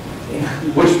Haiti,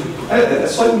 which a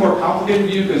slightly more complicated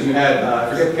view because you had, I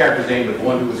forget the character's name, but the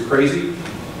one who was crazy.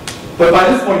 But by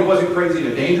this point, he wasn't crazy in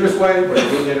a dangerous way, but in a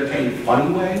really entertaining,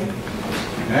 funny way.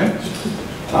 Okay?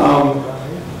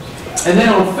 And then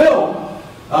on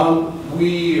film,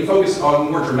 we focus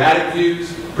on more dramatic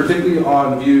views, particularly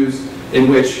on views in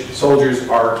which soldiers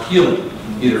are healing,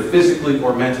 either physically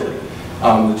or mentally.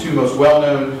 The two most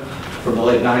well-known from the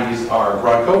late 90s are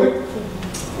Ron Kovic,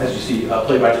 as you see,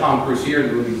 played by Tom Cruise here in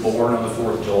the movie Born on the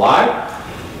 4th of July,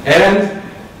 and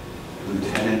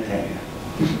Lieutenant Dan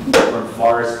from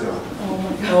Forrest Gump.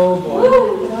 Oh boy.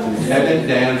 Lieutenant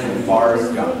Dan from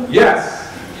Forrest Gump.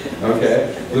 Yes.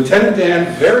 Okay. Lieutenant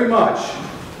Dan very much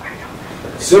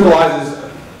symbolizes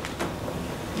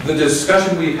the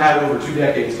discussion we've had over 2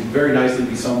 decades can very nicely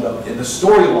be summed up in the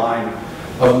storyline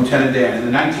of Lieutenant Dan.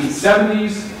 In the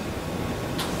 1970s,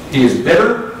 he is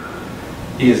bitter,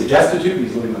 he is destitute,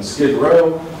 he's living on Skid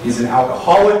Row, he's an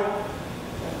alcoholic,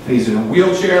 he's in a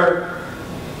wheelchair,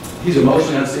 he's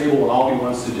emotionally unstable, and all he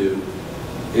wants to do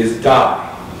is die.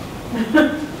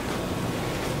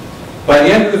 By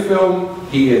the end of the film,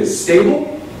 he is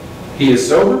stable, he is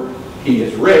sober, he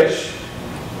is rich.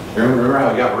 Remember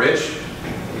how he got rich?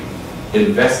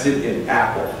 Invested in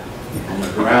Apple on the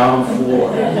ground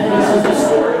floor. This is the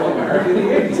story of America in the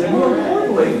 80s. And more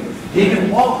importantly, he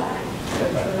can walk.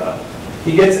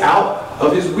 He gets out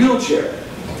of his wheelchair.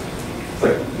 It's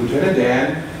like Lieutenant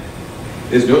Dan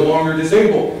is no longer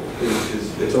disabled.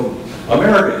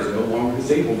 America is no longer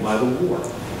disabled by the war.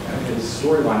 And his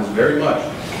storyline is very much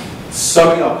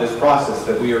summing up this process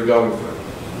that we are going through.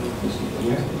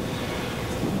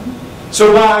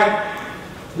 So by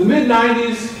the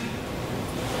mid-90s,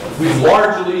 we've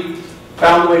largely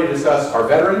found a way to discuss our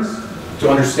veterans, to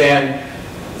understand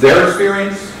their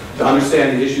experience, to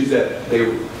understand the issues that they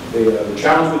were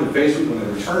challenged with and faced with when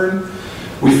they returned.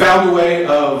 We found a way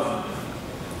of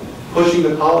pushing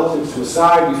the politics to a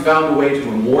side. We found a way to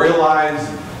memorialize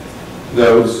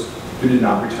those who did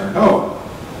not return home.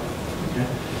 Okay.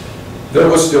 There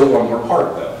was still one more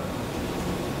part, though.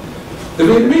 The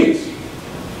Vietnamese.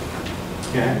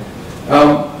 Okay.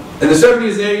 In the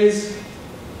 70s days,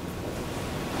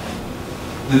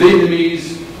 the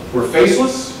Vietnamese were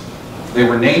faceless, they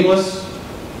were nameless,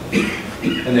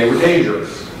 and they were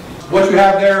dangerous. What you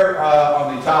have there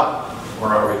on the top,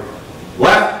 where are we?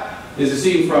 Left is a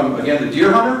scene from, again, The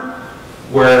Deer Hunter,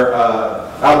 where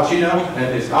Al Pacino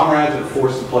and his comrades are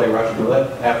forced to play Russian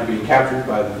roulette after being captured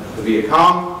by the Viet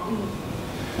Cong.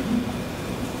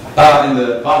 In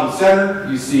the bottom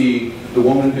center, you see the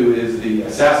woman who is the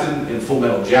assassin in Full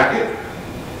Metal Jacket.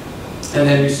 And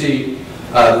then you see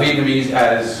Vietnamese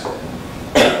as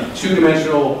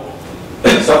two-dimensional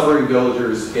suffering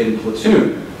villagers in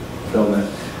Platoon, a film that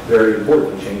very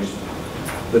importantly changed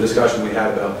the discussion we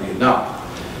had about Vietnam.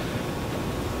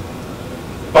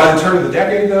 By the turn of the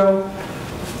decade, though,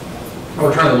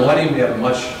 or turn of the millennium, we have a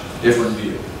much different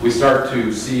view. We start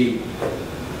to see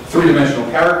three-dimensional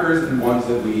characters and ones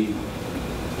that we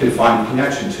can find a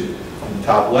connection to. In the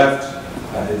top left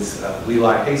is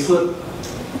Leli Hayslip.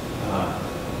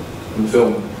 In the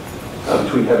film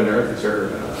Between Heaven and Earth, it's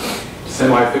her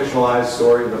semi-fictionalized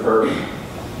story of her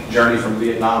journey from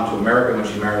Vietnam to America when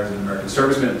she married an American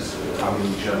serviceman. It's Tommy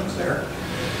Lee Jones there.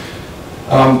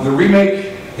 The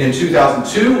remake in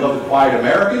 2002 of The Quiet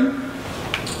American,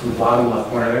 in the bottom left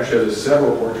corner there, shows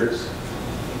several portraits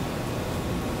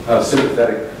of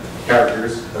sympathetic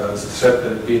characters,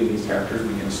 sympathetic Vietnamese characters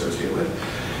we can associate with.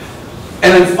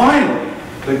 And then finally,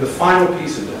 the final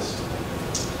piece of this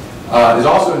is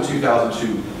also in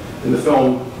 2002 in the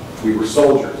film We Were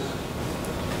Soldiers.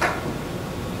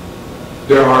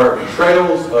 There are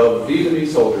trails of Vietnamese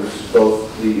soldiers,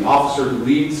 both the officer who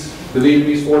leads the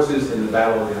Vietnamese forces in the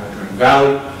Battle of the Anh Trang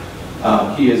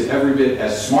Valley. He is every bit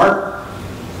as smart,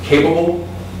 capable,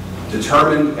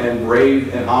 determined, and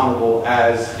brave and honorable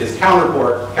as his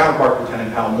counterpart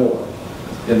Lieutenant Hal Moore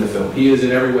in the film. He is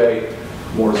in every way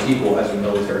Moore's equal as a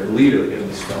military leader in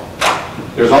this film.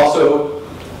 There's also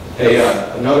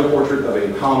another portrait of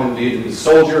a common Vietnamese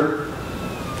soldier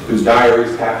whose diary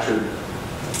is captured,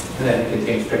 and then it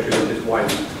contains pictures of his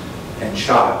wife and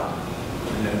child,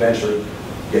 and then eventually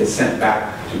gets sent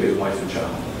back to his wife and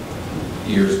child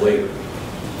years later.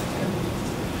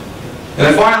 And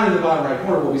then finally, in the bottom right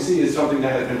corner, what we see is something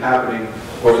that has been happening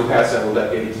over the past several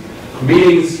decades.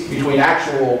 Meetings between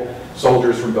actual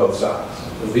soldiers from both sides.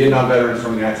 The Vietnam veterans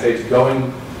from the United States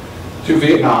going to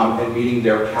Vietnam and meeting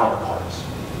their counterparts.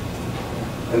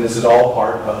 And this is all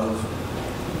part of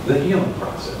the healing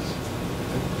process.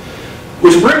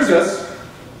 Which brings us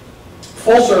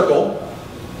full circle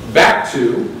back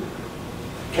to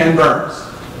Ken Burns.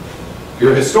 If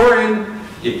you're a historian,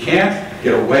 you can't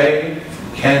get away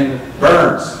from Ken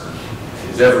Burns.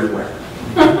 He's everywhere.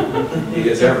 He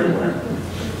is everywhere.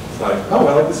 It's like, oh,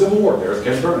 I like the Civil War. There's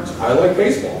Ken Burns. I like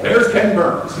baseball. There's Ken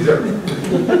Burns. He's everywhere.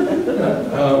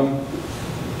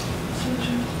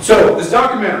 So this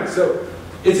documentary,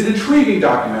 it's an intriguing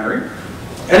documentary,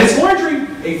 and it's largely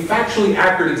a factually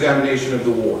accurate examination of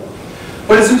the war.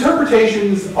 But its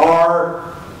interpretations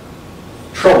are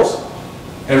troublesome,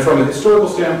 and from a historical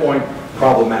standpoint,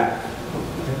 problematic.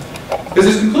 Because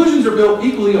his conclusions are built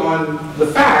equally on the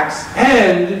facts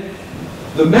and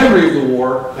the memory of the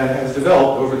war that has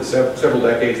developed over the several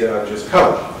decades that I've just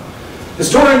covered.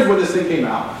 Historians, when this thing came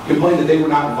out, complained that they were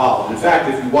not involved. In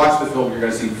fact, if you watch the film, you're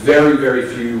going to see very, very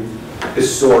few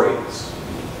historians,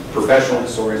 professional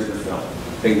historians in the film.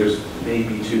 I think there's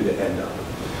maybe 2 that end up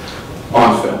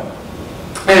on film.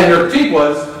 And their critique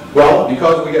was, well,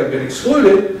 because we have been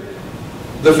excluded,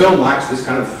 the film lacks this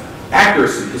kind of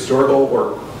accuracy, historical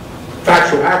or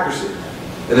factual accuracy,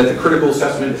 and that the critical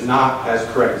assessment is not as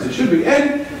correct as it should be.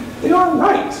 And they are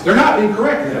right. They're not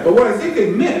incorrect in that. But what I think they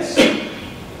miss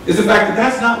is the fact that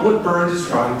that's not what Burns is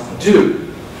trying to do.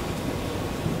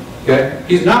 Okay?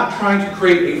 He's not trying to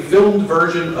create a filmed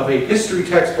version of a history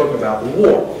textbook about the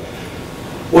war.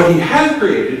 What he has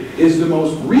created is the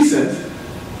most recent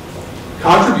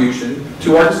contribution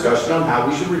to our discussion on how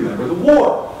we should remember the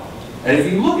war. And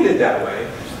if you look at it that way,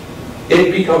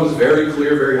 it becomes very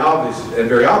clear, very obvious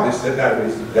that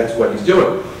that's what he's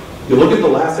doing. You look at the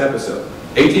last episode,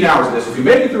 18 hours of this. If you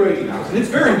make it through 18 hours, and it's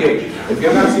very engaging. If you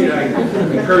have not seen it, I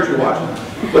encourage you to watch it.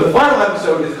 But the final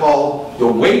episode is called The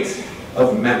Weight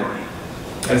of Memory.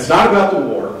 And it's not about the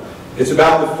war. It's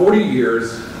about the 40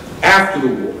 years after the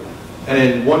war. And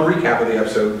in one recap of the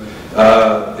episode,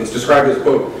 it's described as,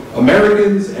 quote,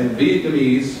 Americans and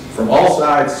Vietnamese from all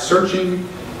sides searching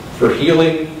for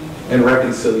healing and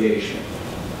reconciliation.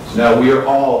 So now we are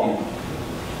all human.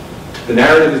 The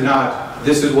narrative is not,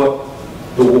 this is what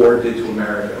the war did to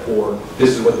America, or this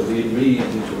is what the Vietnamese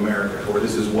did to America, or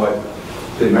this is what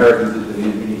the Americans did to the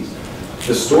Vietnamese.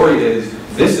 The story is,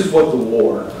 this is what the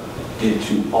war did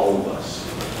to all of us.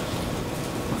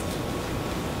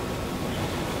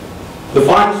 The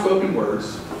final spoken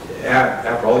words,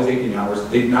 after all these 18 hours,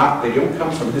 they don't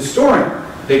come from a historian.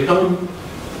 They come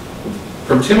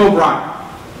from Tim O'Brien,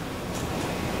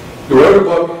 who wrote a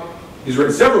book. He's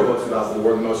written several books about the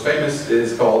war. The most famous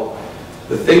is called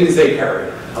The Things They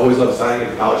Carried. I always love citing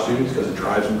it to college students because it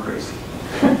drives them crazy.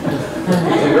 It's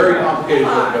a very complicated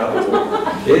book about the war.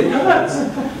 It does.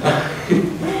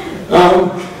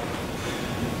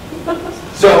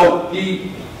 So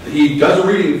he does a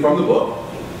reading from the book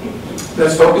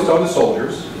that's focused on the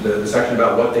soldiers, the section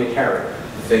about what they carried,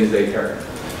 the things they carried.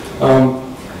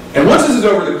 And once this is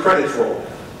over, the credits roll.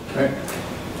 Right?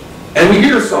 And we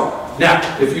hear a song. Now,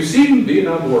 if you've seen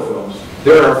Vietnam War films,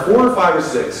 there are 4 or 5 or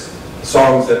 6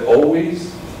 songs that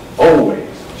always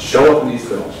show up in these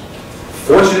films.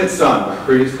 Fortunate Son by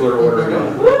Creedence Clearwater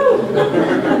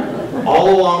Revival. All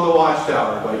Along the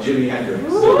Watchtower by Jimi Hendrix.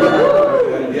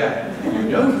 Yeah, you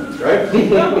know this, right?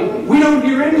 We don't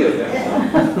hear any of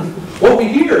them. What we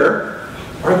hear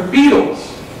are the Beatles.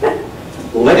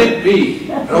 Let It Be.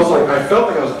 And I was like, I felt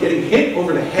like I was getting hit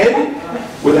over the head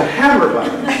with a hammer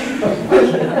button.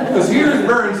 Because here's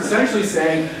Burns essentially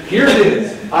saying, here it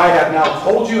is. I have now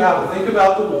told you how to think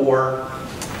about the war.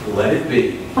 Let it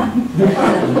be.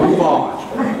 Move on.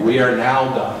 We are now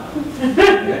done.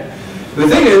 Okay? The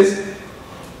thing is,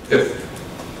 if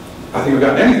I think we've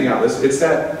gotten anything out of this, it's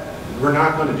that we're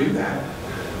not going to do that.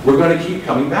 We're going to keep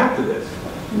coming back to this.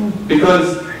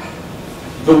 Because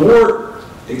the war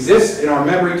exists in our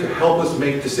memory to help us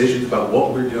make decisions about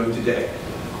what we're doing today.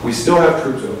 We still have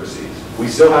troops overseas. We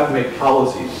still have to make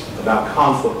policies about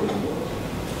conflict in the world.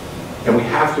 And we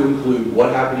have to include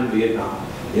what happened in Vietnam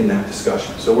in that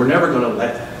discussion. So we're never going to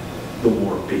let the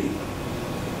war be.